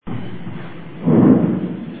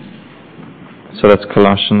So that's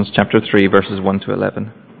Colossians chapter 3, verses 1 to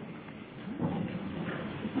 11.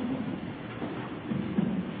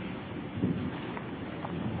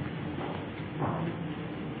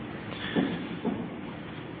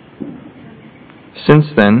 Since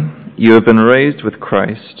then, you have been raised with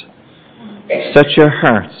Christ. Set your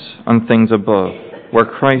hearts on things above, where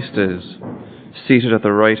Christ is, seated at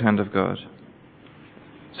the right hand of God.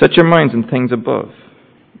 Set your minds on things above,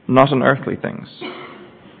 not on earthly things.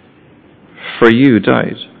 For you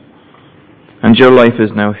died, and your life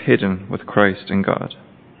is now hidden with Christ in God.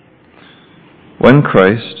 When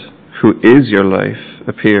Christ, who is your life,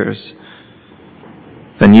 appears,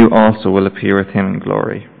 then you also will appear with him in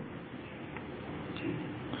glory.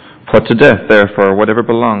 Put to death, therefore, whatever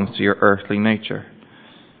belongs to your earthly nature: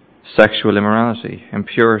 sexual immorality,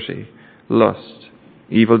 impurity, lust,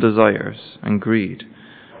 evil desires, and greed,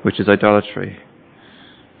 which is idolatry.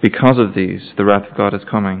 Because of these, the wrath of God is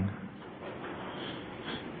coming.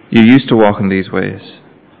 You used to walk in these ways,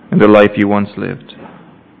 in the life you once lived.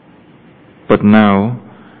 But now,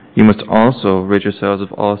 you must also rid yourselves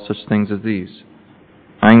of all such things as these: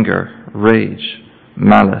 anger, rage,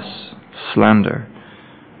 malice, slander,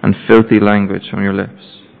 and filthy language from your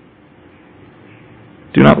lips.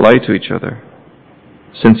 Do not lie to each other,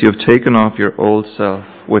 since you have taken off your old self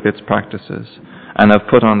with its practices, and have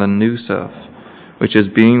put on the new self, which is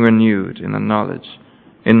being renewed in knowledge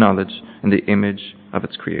in the image of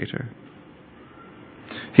its Creator.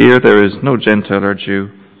 Here there is no Gentile or Jew,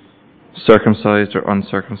 circumcised or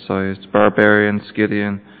uncircumcised, barbarian,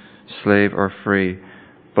 Scythian, slave or free,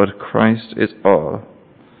 but Christ is all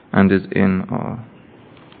and is in all.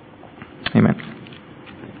 Amen.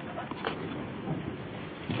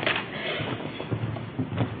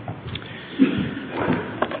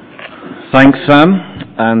 Thanks, Sam,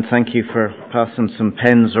 and thank you for passing some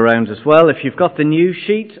pens around as well. If you've got the news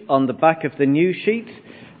sheet, on the back of the news sheet,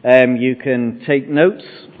 you can take notes.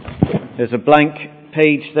 There's a blank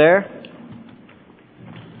page there.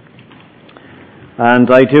 And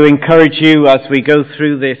I do encourage you, as we go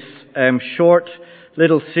through this short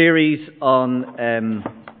little series on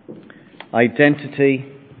identity.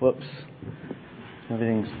 Whoops.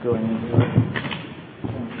 Everything's going in.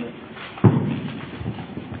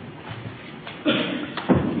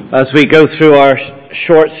 As we go through our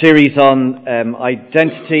short series on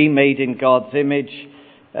identity made in God's image,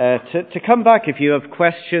 to come back if you have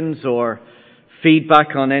questions or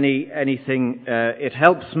feedback on anything, it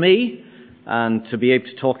helps me, and to be able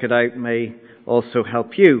to talk it out may also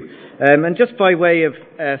help you. And just by way of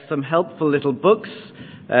some helpful little books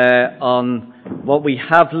on what we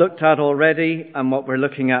have looked at already and what we're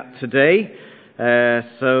looking at today.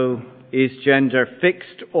 So, is gender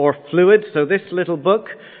fixed or fluid? So this little book,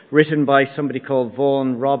 written by somebody called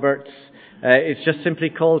Vaughan Roberts, is just simply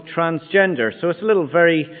called Transgender. So it's a little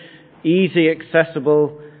very easy,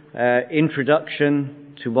 accessible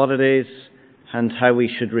introduction to what it is and how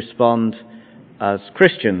we should respond as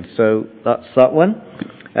Christians. So that's that one.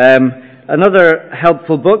 Another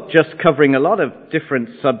helpful book, just covering a lot of different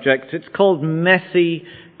subjects. It's called Messy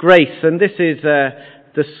Grace, and this is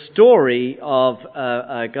the story of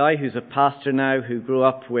a guy who's a pastor now, who grew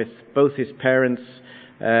up with both his parents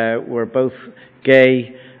were both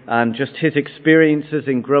gay, and just his experiences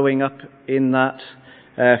in growing up in that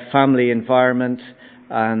family environment,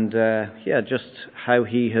 and just how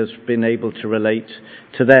he has been able to relate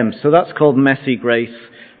to them. So that's called Messy Grace,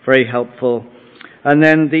 very helpful. And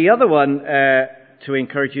then the other one, to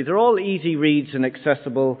encourage you, they're all easy reads and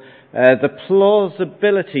accessible, The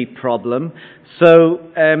Plausibility Problem.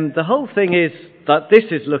 So the whole thing is that this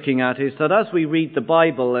is looking at is that as we read the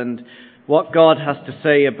Bible and what God has to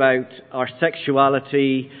say about our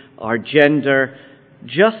sexuality, our gender,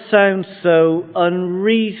 just sounds so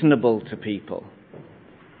unreasonable to people.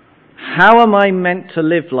 How am I meant to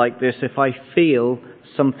live like this if I feel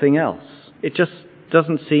something else? It just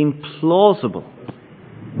doesn't seem plausible.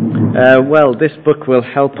 Well, this book will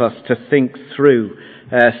help us to think through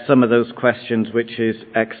some of those questions, which is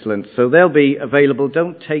excellent. So they'll be available.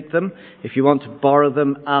 Don't take them. If you want to borrow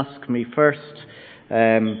them, ask me first.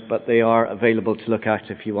 But they are available to look at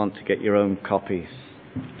if you want to get your own copies.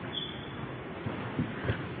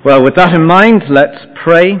 Well, with that in mind, let's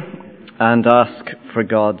pray and ask for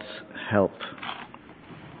God's help.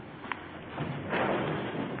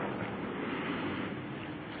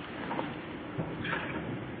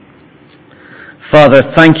 Father,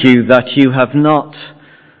 thank you that you have not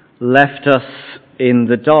left us in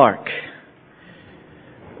the dark,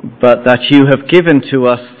 but that you have given to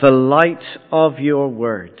us the light of your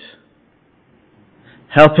word,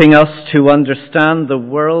 helping us to understand the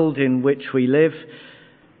world in which we live,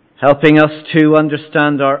 helping us to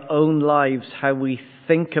understand our own lives, how we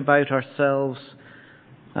think about ourselves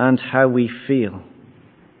and how we feel.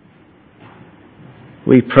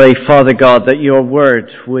 We pray, Father God, that your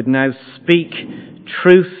word would now speak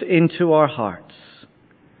truth into our hearts,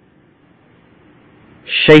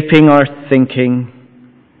 shaping our thinking,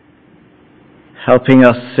 helping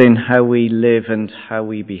us in how we live and how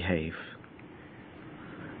we behave.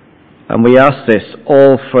 And we ask this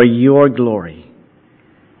all for your glory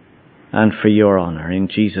and for your honor. In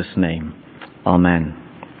Jesus' name, amen.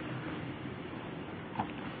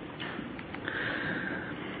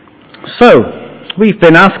 So, we've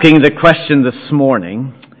been asking the question this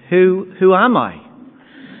morning, who am I?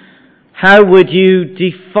 How would you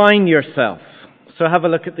define yourself? So have a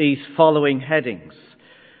look at these following headings.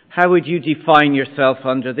 How would you define yourself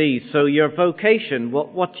under these? So your vocation,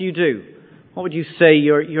 what do you do? What would you say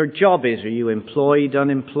your job is? Are you employed,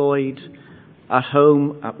 unemployed, at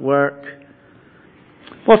home, at work?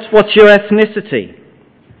 What's your ethnicity?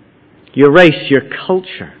 Your race, your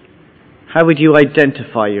culture? How would you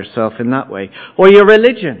identify yourself in that way? Or your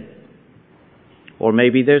religion? Or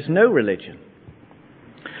maybe there's no religion.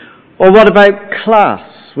 Or what about class?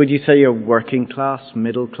 Would you say you're working class,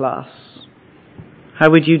 middle class? How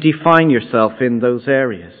would you define yourself in those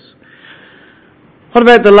areas? What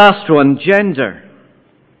about the last one, gender?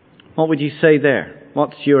 What would you say there?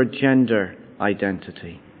 What's your gender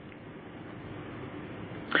identity?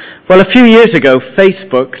 Well, a few years ago,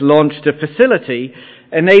 Facebook launched a facility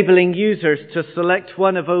enabling users to select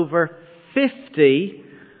one of over 50,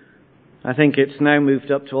 I think it's now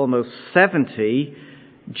moved up to almost 70,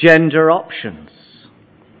 gender options.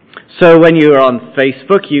 So when you're on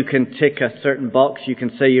Facebook, you can tick a certain box. You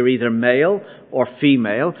can say you're either male or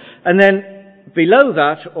female. And then below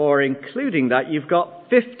that, or including that, you've got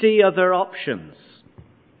 50 other options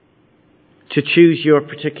to choose your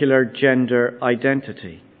particular gender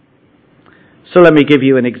identity. So let me give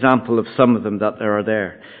you an example of some of them that there are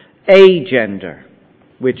there. Agender,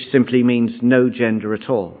 which simply means no gender at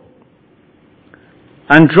all.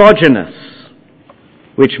 Androgynous,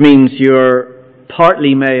 which means you're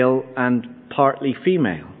partly male and partly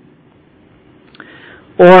female.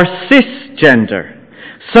 Or cisgender,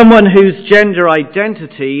 someone whose gender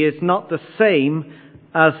identity is not the same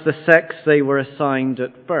as the sex they were assigned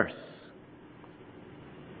at birth.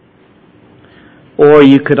 Or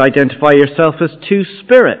you could identify yourself as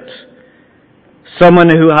two-spirit, someone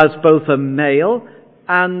who has both a male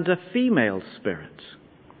and a female spirit.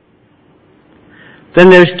 Then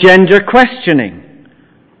there's gender questioning.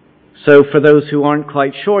 So for those who aren't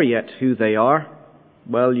quite sure yet who they are,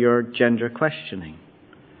 well, you're gender questioning.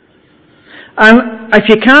 And if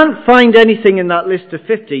you can't find anything in that list of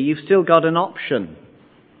 50, you've still got an option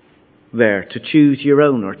there to choose your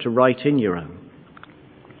own or to write in your own.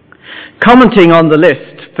 Commenting on the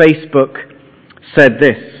list, Facebook said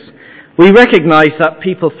this: "We recognize that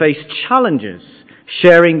people face challenges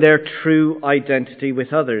sharing their true identity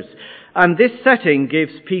with others, and this setting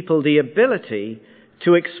gives people the ability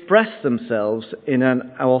to express themselves in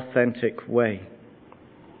an authentic way."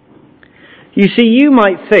 You see, you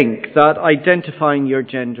might think that identifying your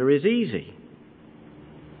gender is easy,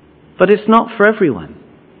 but it's not for everyone.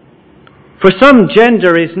 For some,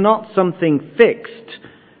 gender is not something fixed.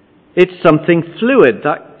 It's something fluid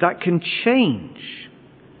that can change.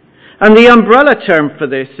 And the umbrella term for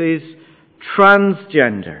this is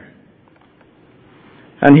transgender.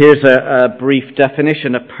 And here's a brief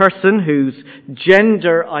definition: a person whose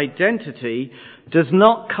gender identity does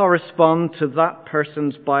not correspond to that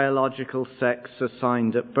person's biological sex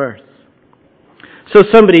assigned at birth. So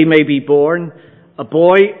somebody may be born a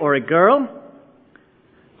boy or a girl,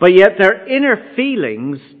 but yet their inner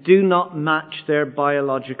feelings do not match their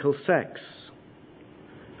biological sex.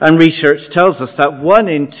 And research tells us that 1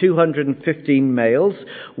 in 215 males,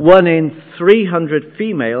 1 in 300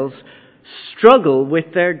 females struggle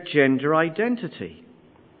with their gender identity.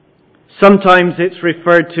 Sometimes it's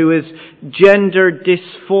referred to as gender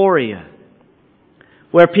dysphoria,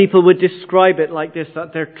 where people would describe it like this,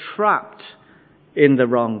 that they're trapped in the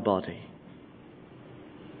wrong body.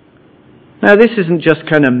 Now, this isn't just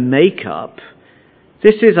kind of make-up.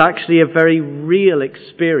 This is actually a very real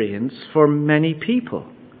experience for many people.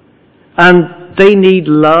 And they need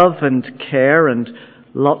love and care and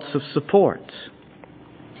lots of support.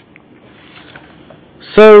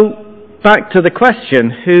 So, back to the question,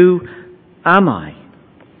 who am I?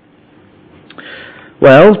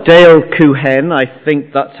 Well, Dale Cohen, I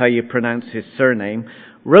think that's how you pronounce his surname,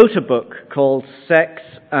 wrote a book called Sex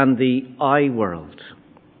and the I World.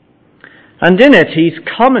 And in it, he's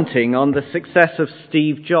commenting on the success of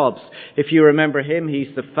Steve Jobs. If you remember him,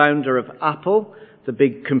 he's the founder of Apple, the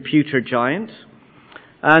big computer giant.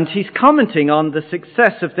 And he's commenting on the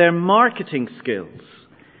success of their marketing skills.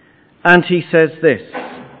 And he says this: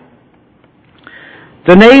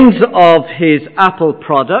 the names of his Apple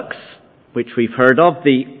products, which we've heard of,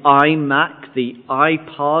 the iMac, the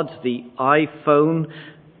iPod, the iPhone,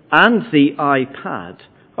 and the iPad,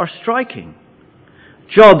 are striking.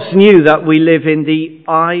 Jobs knew that we live in the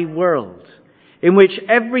I world, in which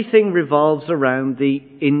everything revolves around the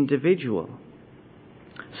individual.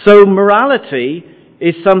 So morality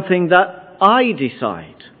is something that I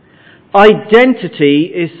decide.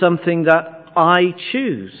 Identity is something that I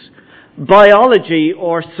choose. Biology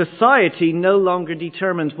or society no longer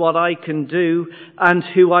determines what I can do and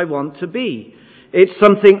who I want to be. It's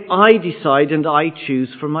something I decide and I choose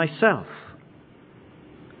for myself.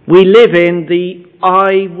 We live in the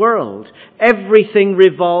I world. Everything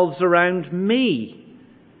revolves around me.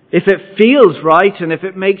 If it feels right and if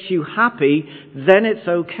it makes you happy, then it's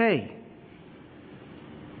okay.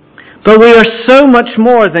 But we are so much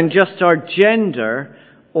more than just our gender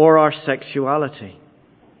or our sexuality.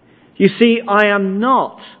 You see, I am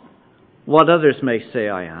not what others may say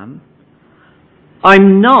I am.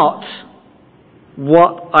 I'm not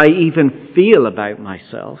what I even feel about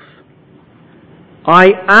myself. I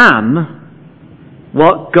am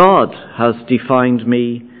what God has defined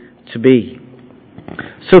me to be.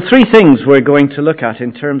 So 3 things we're going to look at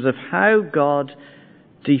in terms of how God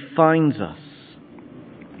defines us.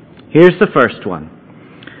 Here's the first one.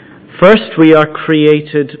 First, we are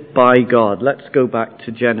created by God. Let's go back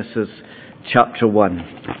to Genesis chapter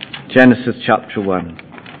 1. Genesis chapter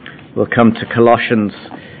 1. We'll come to Colossians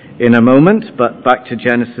in a moment, but back to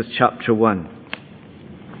Genesis chapter 1.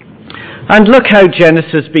 And look how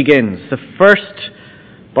Genesis begins. The first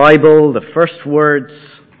Bible, the first words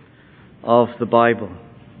of the Bible.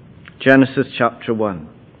 Genesis chapter 1.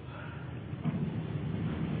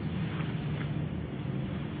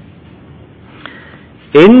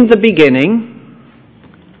 In the beginning,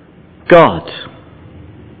 God.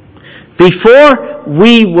 Before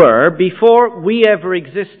we ever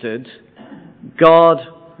existed, God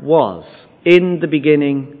was. In the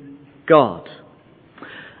beginning, God.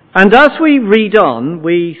 And as we read on,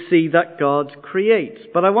 we see that God creates.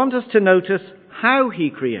 But I want us to notice how he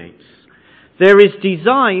creates. There is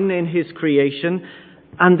design in his creation,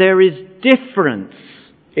 and there is difference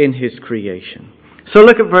in his creation. So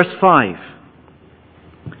look at verse 5.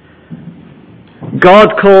 God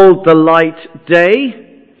called the light day,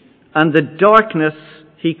 and the darkness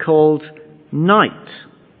he called night.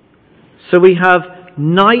 So we have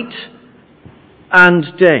night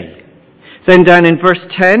and day. Then down in verse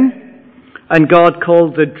 10, and God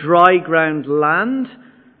called the dry ground land,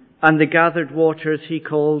 and the gathered waters he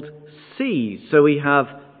called seas. So we have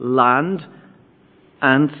land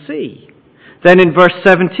and sea. Then in verse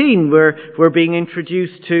 17, we're being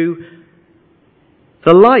introduced to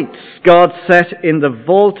the lights God set in the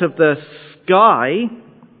vault of the sky,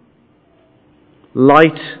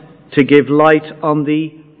 light to give light on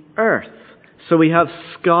the earth. So we have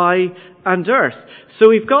sky and earth. So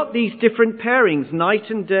we've got these different pairings, night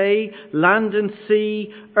and day, land and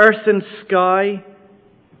sea, earth and sky.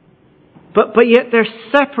 But yet they're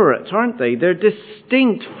separate, aren't they? They're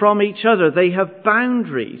distinct from each other. They have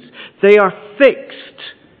boundaries. They are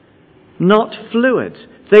fixed, not fluid.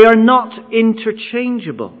 They are not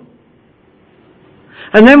interchangeable.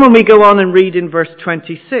 And then when we go on and read in verse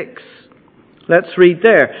 26, let's read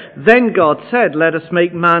there. Then God said, let us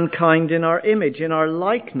make mankind in our image, in our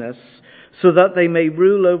likeness, so that they may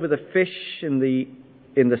rule over the fish in the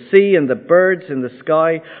sea and the birds in the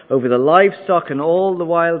sky, over the livestock and all the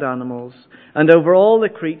wild animals, and over all the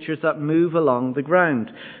creatures that move along the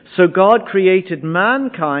ground. So God created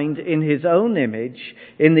mankind in his own image.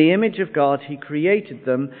 In the image of God he created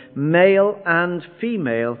them, male and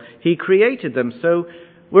female he created them. So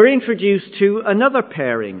we're introduced to another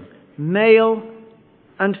pairing, male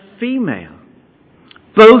and female.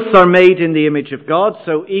 Both are made in the image of God,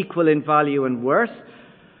 so equal in value and worth.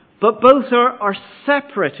 But both are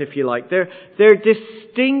separate, if you like. They're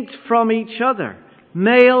distinct from each other,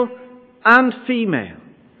 male and female.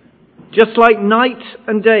 Just like night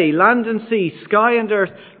and day, land and sea, sky and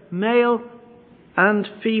earth, male and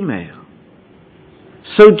female.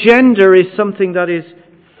 So gender is something that is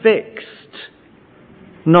fixed,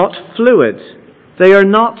 not fluid. They are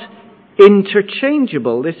not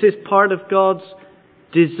interchangeable. This is part of God's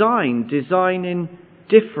design in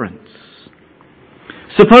difference.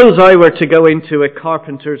 Suppose I were to go into a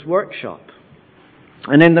carpenter's workshop,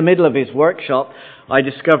 and in the middle of his workshop I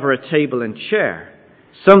discover a table and chair,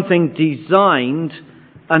 something designed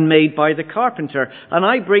and made by the carpenter. And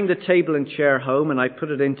I bring the table and chair home and I put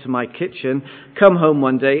it into my kitchen, come home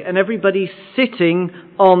one day, and everybody's sitting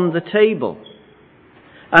on the table.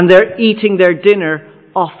 And they're eating their dinner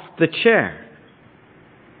off the chair.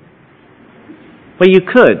 Well, you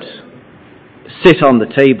could sit on the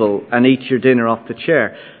table and eat your dinner off the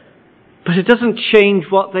chair. But it doesn't change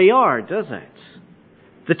what they are, does it?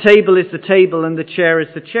 The table is the table and the chair is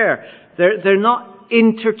the chair. They're not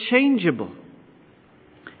interchangeable.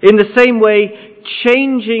 In the same way,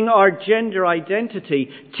 changing our gender identity,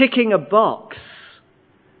 ticking a box,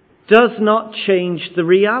 does not change the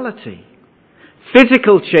reality.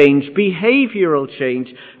 Physical change, behavioral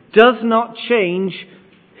change, does not change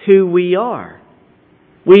who we are.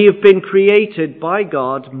 We have been created by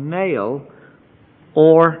God, male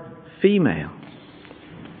or female.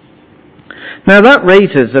 Now that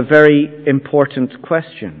raises a very important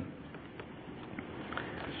question.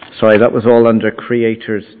 Sorry, that was all under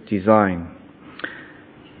Creator's design.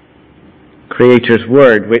 Creator's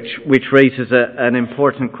word, which raises an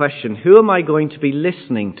important question. Who am I going to be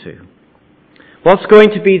listening to? What's going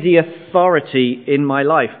to be the authority in my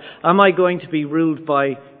life? Am I going to be ruled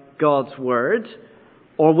by God's word?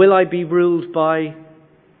 Or will I be ruled by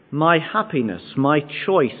my happiness, my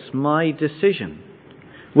choice, my decision?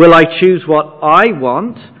 Will I choose what I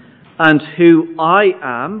want and who I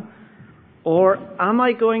am? Or am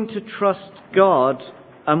I going to trust God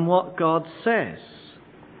and what God says?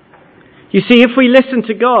 You see, if we listen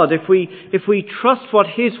to God, if we trust what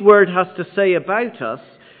His word has to say about us,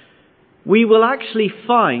 we will actually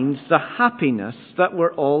find the happiness that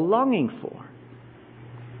we're all longing for.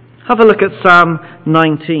 Have a look at Psalm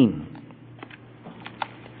 19.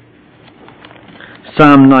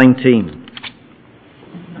 Psalm 19.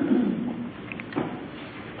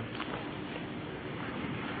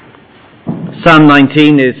 Psalm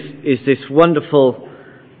 19 is this wonderful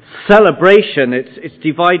celebration. It's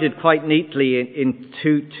divided quite neatly in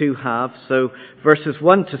two halves. So verses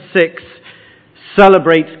 1 to 6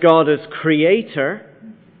 celebrates God as creator,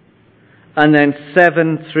 and then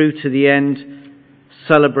 7 through to the end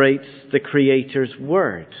celebrates the Creator's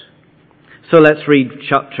word. So let's read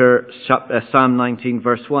Psalm 19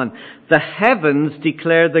 verse 1. The heavens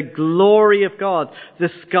declare the glory of God. The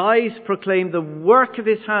skies proclaim the work of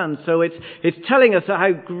His hands. So it's telling us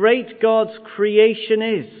how great God's creation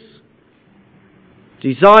is.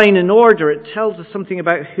 Design and order, it tells us something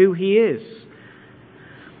about who He is.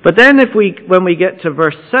 But then when we get to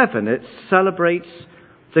verse 7, it celebrates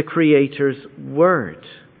the Creator's word.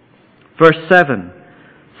 Verse 7,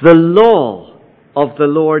 the law of the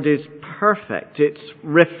Lord is perfect. It's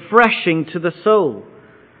refreshing to the soul.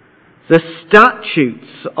 The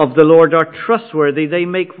statutes of the Lord are trustworthy. They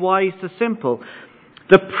make wise the simple.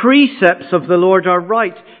 The precepts of the Lord are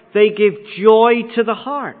right. They give joy to the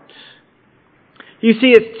heart. You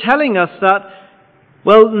see, it's telling us that,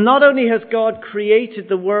 well, not only has God created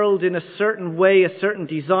the world in a certain way, a certain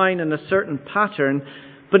design and a certain pattern,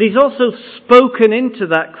 but He's also spoken into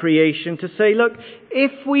that creation to say, look,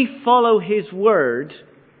 if we follow His word,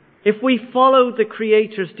 if we follow the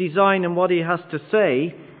Creator's design and what He has to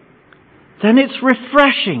say, then it's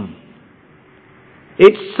refreshing.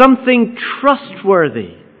 It's something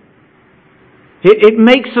trustworthy. It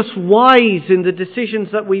makes us wise in the decisions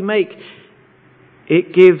that we make.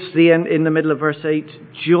 It gives, in the middle of verse 8,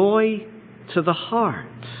 joy to the heart.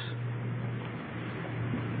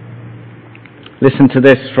 Listen to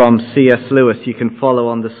this from C.S. Lewis. You can follow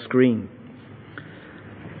on the screen.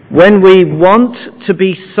 When we want to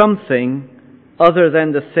be something other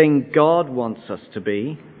than the thing God wants us to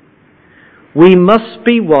be, we must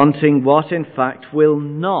be wanting what in fact will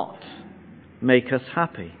not make us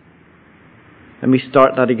happy. Let me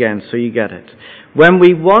start that again so you get it. When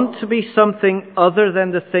we want to be something other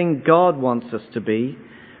than the thing God wants us to be,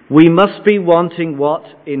 we must be wanting what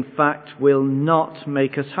in fact will not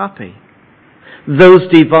make us happy. Those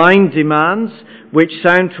divine demands, which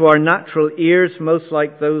sound to our natural ears most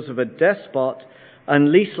like those of a despot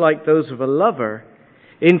and least like those of a lover,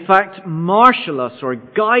 in fact marshal us or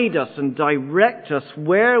guide us and direct us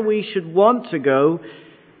where we should want to go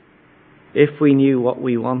if we knew what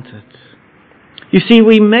we wanted. You see,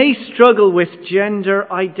 we may struggle with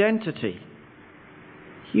gender identity.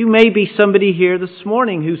 You may be somebody here this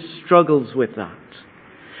morning who struggles with that.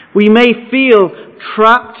 We may feel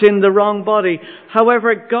trapped in the wrong body.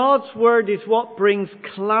 However, God's word is what brings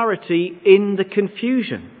clarity in the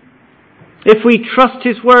confusion. If we trust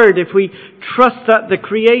His word, if we trust that the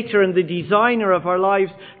Creator and the designer of our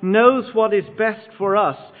lives knows what is best for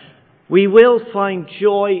us, we will find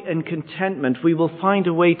joy and contentment. We will find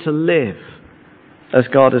a way to live as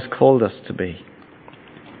God has called us to be.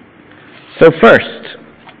 So first,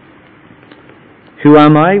 who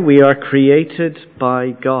am I? We are created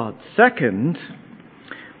by God. Second,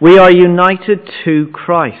 we are united to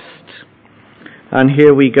Christ. And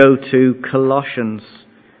here we go to Colossians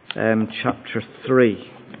chapter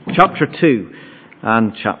 2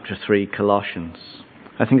 and chapter 3, Colossians.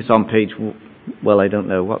 I think it's on page, well, I don't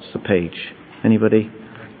know. What's the page? Anybody?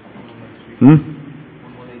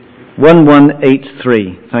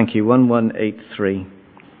 1183. Thank you, 1183.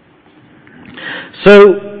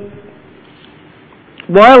 So,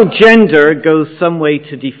 while gender goes some way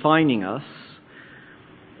to defining us,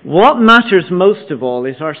 what matters most of all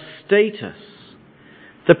is our status.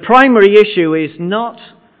 The primary issue is not,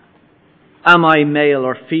 am I male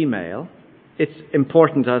or female? It's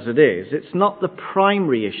important as it is. It's not the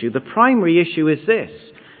primary issue. The primary issue is this,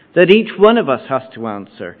 that each one of us has to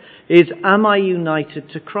answer, is, am I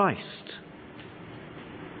united to Christ?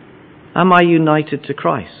 Am I united to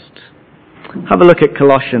Christ? Have a look at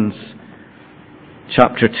Colossians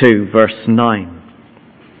chapter 2, verse 9.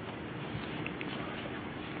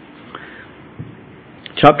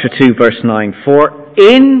 Chapter 2, verse 9. For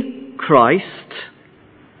in Christ,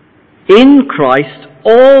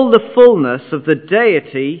 all the fullness of the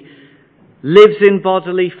deity lives in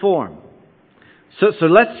bodily form. So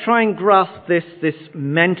let's try and grasp this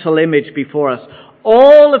mental image before us.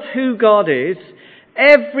 All of who God is,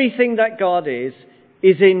 everything that God is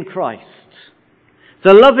in Christ.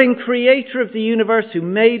 The loving creator of the universe who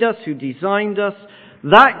made us, who designed us,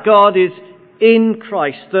 that God is in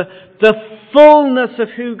Christ. The fullness of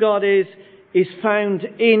who God is found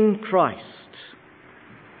in Christ.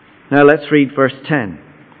 Now let's read verse 10.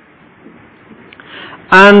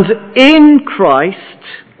 And in Christ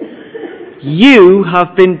you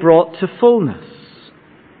have been brought to fullness.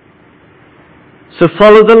 So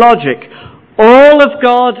follow the logic. All of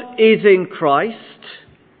God is in Christ,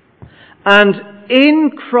 and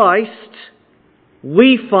in Christ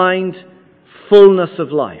we find fullness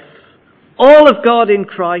of life. All of God in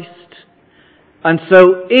Christ, and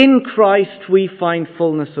so in Christ we find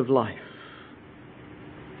fullness of life.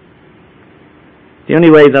 The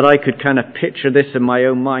only way that I could kind of picture this in my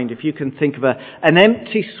own mind, if you can think of an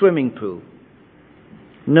empty swimming pool,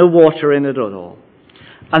 no water in it at all,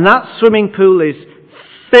 and that swimming pool is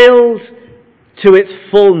filled to its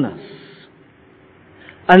fullness,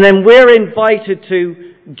 and then we're invited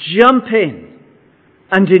to jump in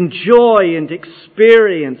and enjoy and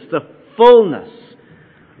experience the fullness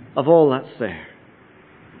of all that's there.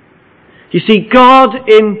 You see, God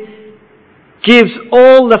gives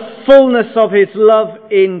all the fullness of His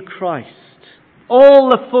love in Christ. All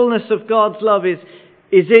the fullness of God's love is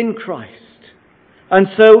in Christ. And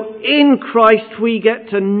so in Christ we get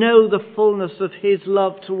to know the fullness of His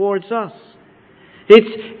love towards us.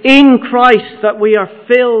 It's in Christ that we are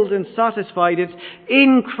filled and satisfied. It's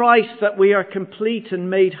in Christ that we are complete and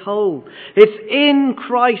made whole. It's in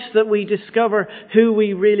Christ that we discover who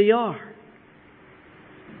we really are.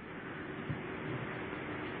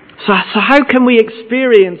 So how can we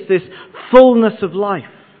experience this fullness of life?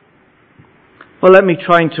 Well, let me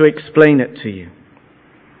try to explain it to you.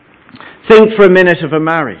 Think for a minute of a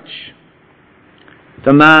marriage.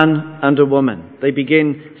 The man and a woman, they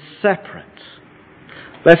begin separate.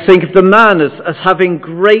 Let's think of the man as having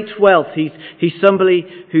great wealth. He's somebody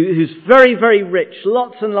who's very, very rich,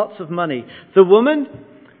 lots and lots of money. The woman,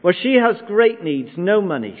 well, she has great needs, no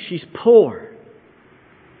money. She's poor.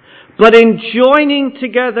 But in joining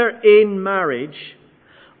together in marriage,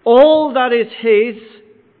 all that is his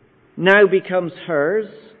now becomes hers,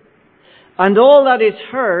 and all that is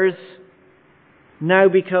hers now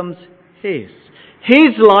becomes his.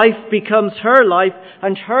 His life becomes her life,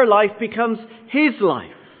 and her life becomes his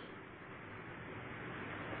life.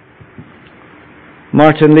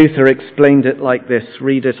 Martin Luther explained it like this.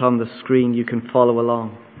 Read it on the screen, you can follow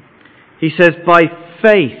along. He says, by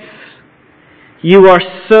faith, you are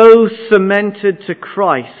so cemented to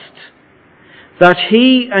Christ that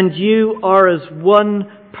He and you are as one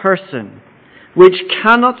person, which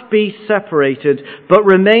cannot be separated, but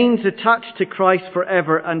remains attached to Christ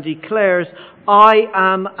forever and declares, I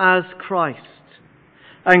am as Christ.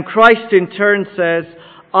 And Christ in turn says,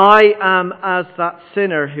 I am as that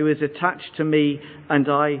sinner who is attached to me and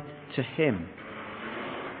I to Him.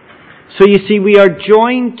 So you see, we are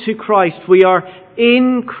joined to Christ. We are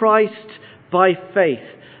in Christ by faith.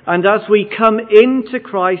 And as we come into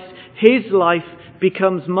Christ, His life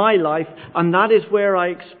becomes my life, and that is where I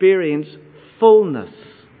experience fullness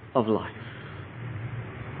of life.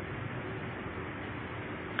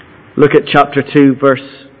 Look at chapter 2, verse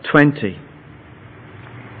 20.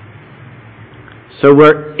 So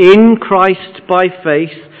we're in Christ by faith,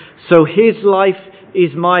 so His life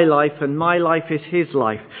is my life and my life is His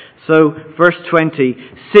life. So verse 20,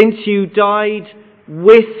 since you died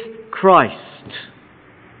with Christ.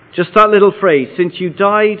 Just that little phrase, since you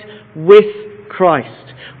died with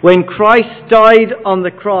Christ. When Christ died on the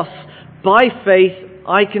cross, by faith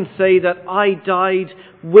I can say that I died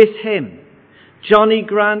with Him. Johnny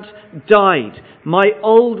Grant died. My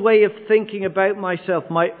old way of thinking about myself,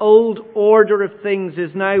 my old order of things is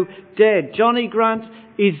now dead. Johnny Grant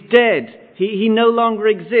is dead. He no longer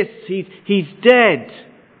exists. He's dead.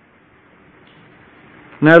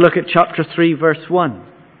 Now look at chapter 3, verse 1.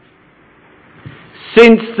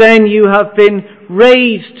 Since then you have been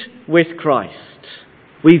raised with Christ.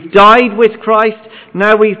 We've died with Christ.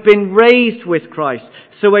 Now we've been raised with Christ.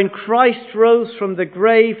 So when Christ rose from the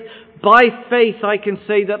grave, by faith I can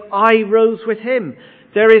say that I rose with Him.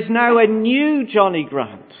 There is now a new Johnny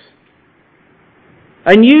Grant.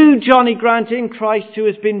 A new Johnny Grant in Christ who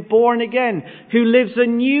has been born again, who lives a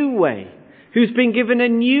new way, who's been given a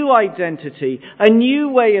new identity, a new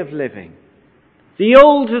way of living. The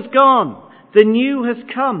old has gone, the new has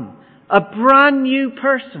come, a brand new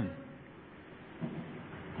person.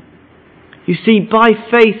 You see, by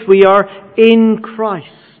faith we are in Christ.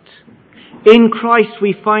 In Christ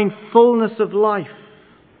we find fullness of life.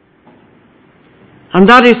 And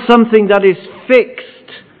that is something that is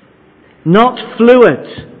fixed, not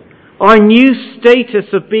fluid. Our new status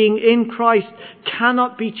of being in Christ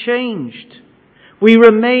cannot be changed. We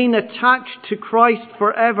remain attached to Christ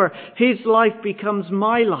forever. His life becomes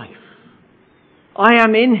my life. I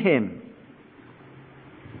am in Him.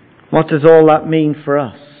 What does all that mean for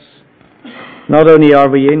us? Not only are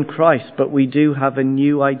we in Christ, but we do have a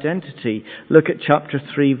new identity. Look at chapter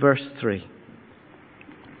 3, verse 3.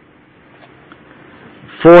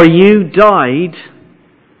 For you died,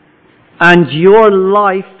 and your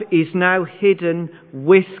life is now hidden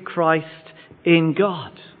with Christ in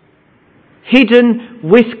God. Hidden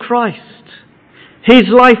with Christ. His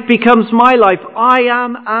life becomes my life. I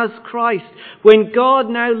am as Christ. When God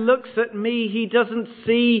now looks at me, He doesn't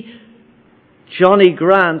see Johnny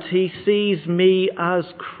Grant, He sees me as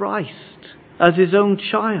Christ, as His own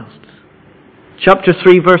child. Chapter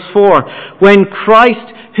 3, verse 4. When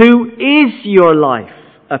Christ, who is your life,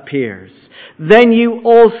 appears, then you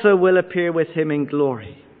also will appear with Him in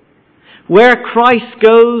glory. Where Christ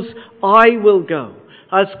goes, I will go.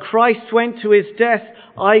 As Christ went to His death,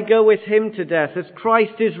 I go with Him to death. As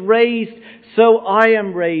Christ is raised, so I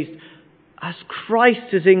am raised. As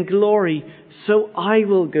Christ is in glory, so I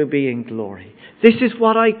will go be in glory. This is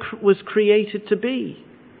what I was created to be.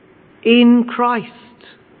 In Christ.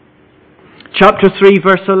 Chapter 3,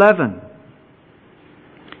 verse 11.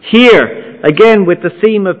 Here, again with the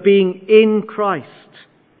theme of being in Christ,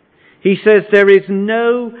 he says there is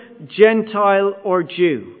no Gentile or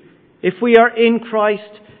Jew. If we are in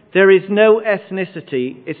Christ, there is no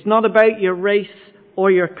ethnicity. It's not about your race or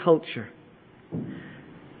your culture.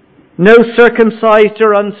 No circumcised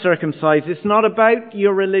or uncircumcised. It's not about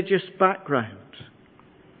your religious background.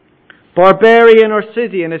 Barbarian or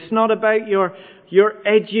Scythian. It's not about your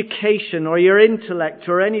education or your intellect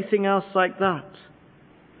or anything else like that.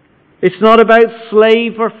 It's not about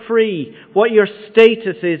slave or free, what your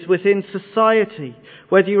status is within society,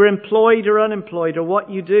 whether you're employed or unemployed or what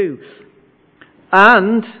you do.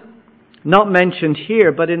 And, not mentioned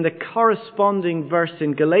here, but in the corresponding verse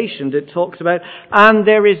in Galatians it talks about, and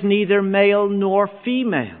there is neither male nor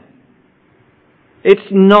female.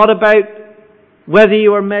 It's not about whether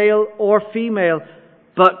you are male or female,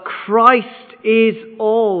 but Christ is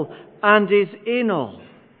all and is in all.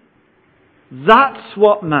 That's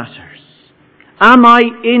what matters. Am I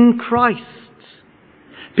in Christ?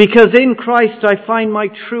 Because in Christ I find my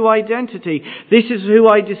true identity. This is who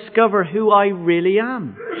I discover who I really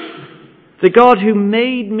am. The God who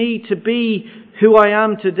made me to be who I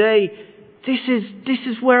am today, this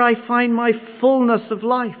is where I find my fullness of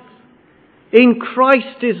life. In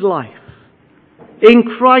Christ is life. In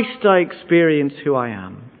Christ I experience who I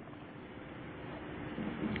am.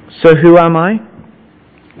 So who am I?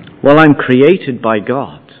 Well, I'm created by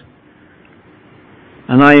God.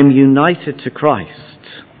 And I am united to Christ.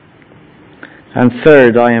 And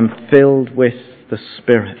third, I am filled with the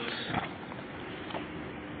Spirit.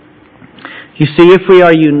 You see, if we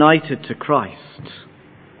are united to Christ,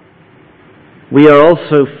 we are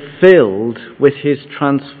also filled with His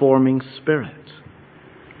transforming Spirit.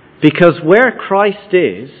 Because where Christ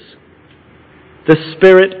is, the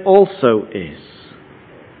Spirit also is.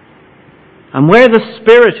 And where the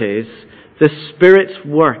Spirit is, the Spirit's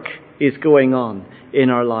work is going on in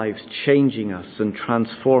our lives, changing us and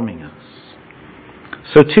transforming us.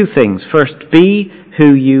 So two things. First, be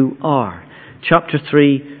who you are. Chapter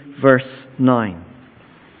 3, verse 9.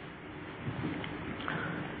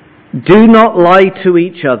 Do not lie to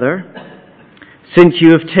each other, since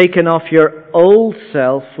you have taken off your old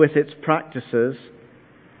self with its practices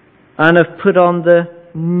and have put on the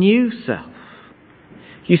new self.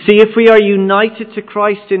 You see, if we are united to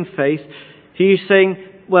Christ in faith, He's saying,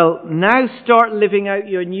 well, now start living out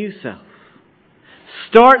your new self.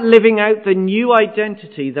 Start living out the new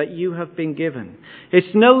identity that you have been given.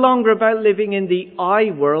 It's no longer about living in the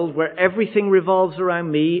I world where everything revolves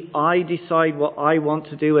around me. I decide what I want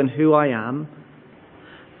to do and who I am.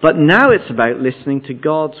 But now it's about listening to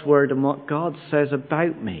God's word and what God says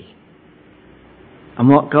about me. And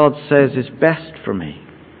what God says is best for me.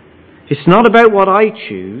 It's not about what I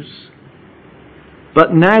choose,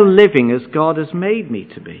 but now living as God has made me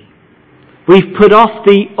to be. We've put off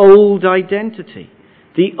the old identity.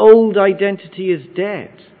 The old identity is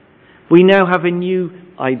dead. We now have a new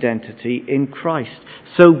identity in Christ.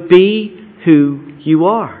 So be who you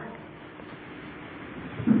are.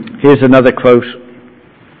 Here's another quote.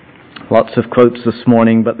 Lots of quotes this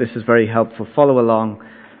morning, but this is very helpful. Follow along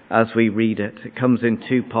as we read it. It comes in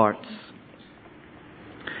two parts.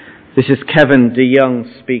 This is Kevin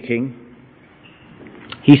DeYoung speaking.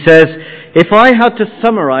 He says, if I had to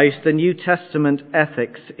summarize the New Testament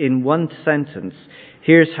ethics in one sentence,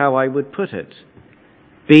 here's how I would put it.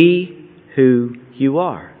 Be who you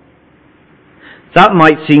are. That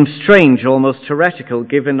might seem strange, almost heretical,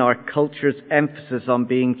 given our culture's emphasis on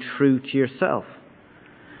being true to yourself.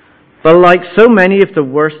 But like so many of the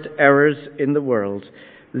worst errors in the world,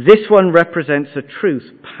 this one represents a truth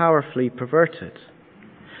powerfully perverted.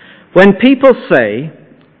 When people say,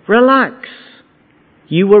 relax,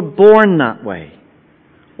 you were born that way,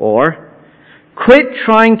 or quit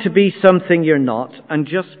trying to be something you're not and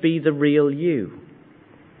just be the real you,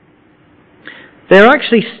 they're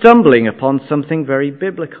actually stumbling upon something very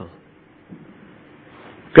biblical.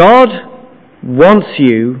 God wants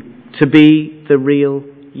you to be the real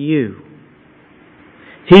you.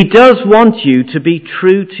 He does want you to be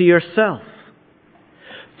true to yourself.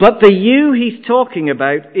 But the you He's talking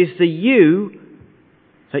about is the you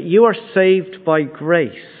that you are saved by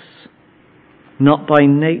grace, not by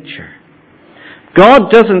nature. God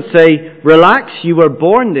doesn't say, relax, you were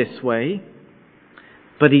born this way.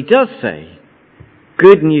 But He does say,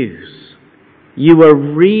 good news, you were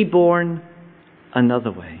reborn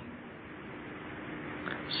another way.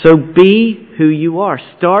 So be who you are.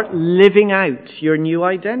 Start living out your new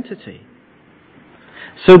identity.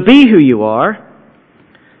 So be who you are.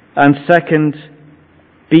 And second,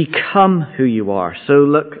 become who you are. So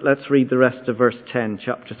look, let's read the rest of verse 10,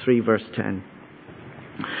 chapter 3, verse 10.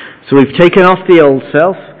 So we've taken off the old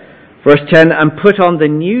self, verse 10, and put on the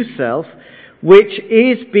new self, which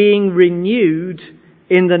is being renewed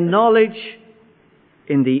in the knowledge,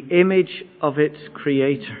 in the image of its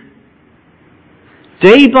Creator.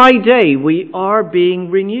 Day by day, we are being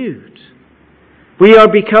renewed. We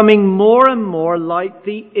are becoming more and more like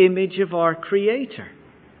the image of our Creator.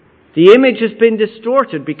 The image has been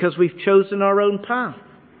distorted because we've chosen our own path.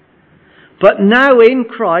 But now in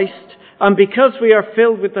Christ, and because we are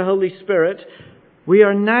filled with the Holy Spirit, we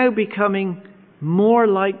are now becoming more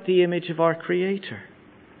like the image of our Creator.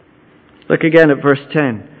 Look again at verse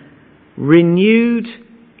 10. Renewed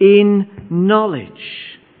in knowledge.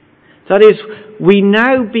 That is, we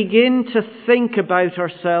now begin to think about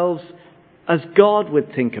ourselves as God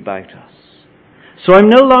would think about us. So I'm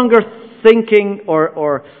no longer thinking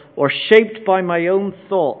or shaped by my own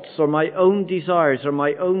thoughts or my own desires or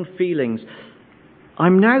my own feelings.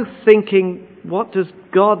 I'm now thinking, what does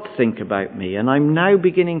God think about me? And I'm now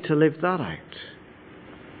beginning to live that out.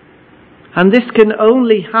 And this can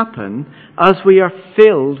only happen as we are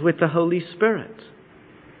filled with the Holy Spirit.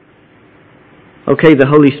 Okay, the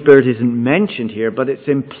Holy Spirit isn't mentioned here, but it's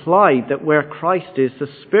implied that where Christ is, the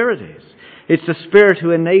Spirit is. It's the Spirit who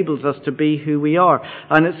enables us to be who we are.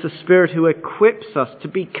 And it's the Spirit who equips us to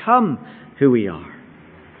become who we are.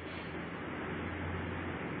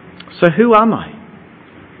 So who am I?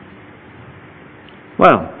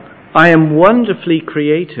 Well, I am wonderfully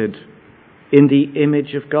created in the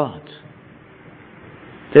image of God.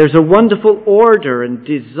 There's a wonderful order and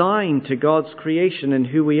design to God's creation and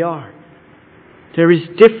who we are. There is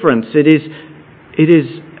difference. It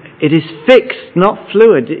is fixed, not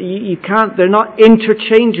fluid. You can't, they're not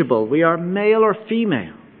interchangeable. We are male or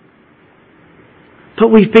female. But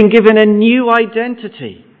we've been given a new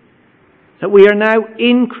identity. That we are now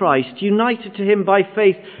in Christ, united to Him by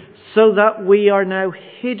faith, so that we are now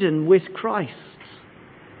hidden with Christ.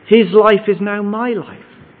 His life is now my life.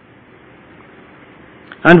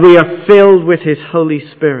 And we are filled with His Holy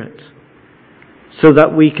Spirit, so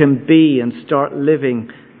that we can be and start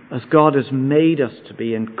living as God has made us to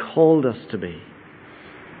be and called us to be.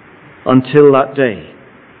 Until that day,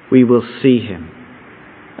 we will see Him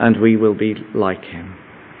and we will be like Him.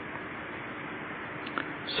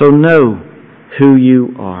 So know who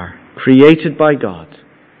you are, created by God,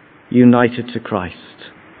 united to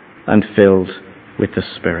Christ, and filled with the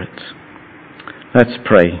Spirit. Let's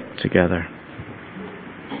pray together.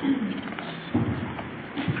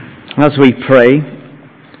 As we pray,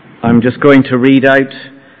 I'm just going to read out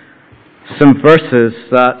some verses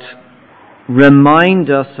that remind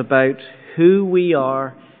us about who we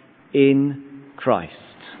are in Christ.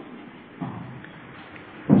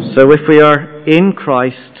 So if we are in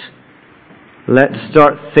Christ, let's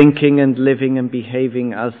start thinking and living and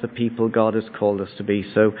behaving as the people God has called us to be.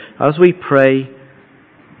 So as we pray,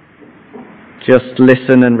 just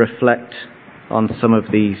listen and reflect on some of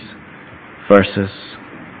these verses.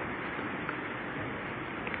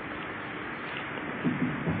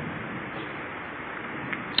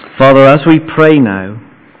 Father, as we pray now,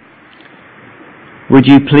 would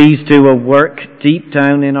you please do a work deep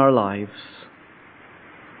down in our lives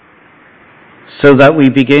so that we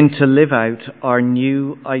begin to live out our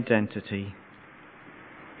new identity,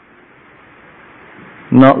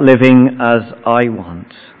 not living as I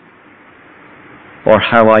want or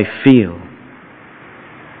how I feel,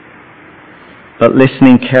 but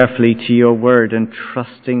listening carefully to your word and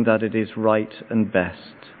trusting that it is right and best.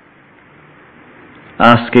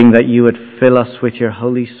 Asking that you would fill us with your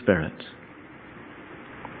Holy Spirit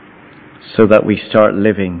so that we start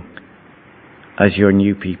living as your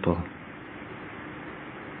new people.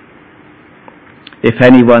 If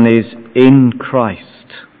anyone is in Christ,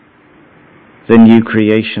 the new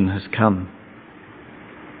creation has come.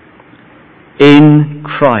 In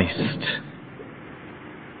Christ,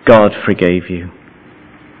 God forgave you.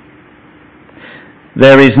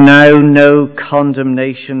 There is now no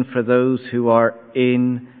condemnation for those who are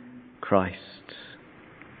in Christ.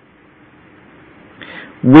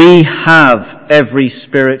 We have every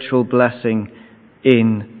spiritual blessing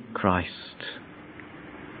in Christ.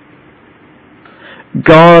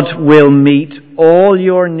 God will meet all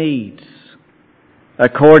your needs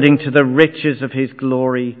according to the riches of His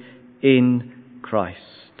glory in Christ.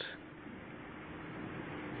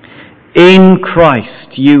 In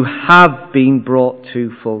Christ you have been brought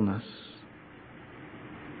to fullness.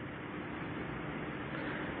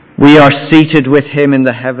 We are seated with Him in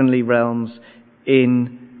the heavenly realms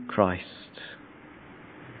in Christ.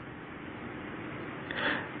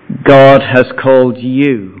 God has called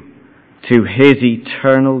you to His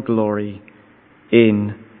eternal glory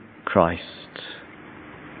in Christ.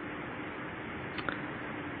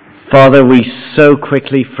 Father, we so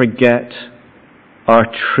quickly forget our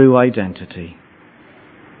true identity,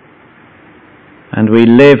 and we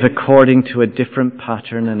live according to a different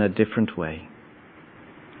pattern in a different way.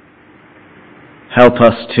 Help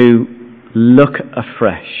us to look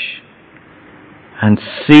afresh and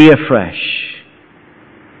see afresh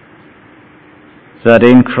that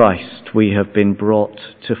in Christ we have been brought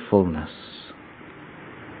to fullness.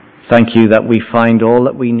 Thank you that we find all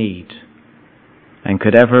that we need and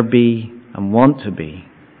could ever be and want to be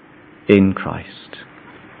in Christ.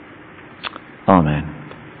 Amen.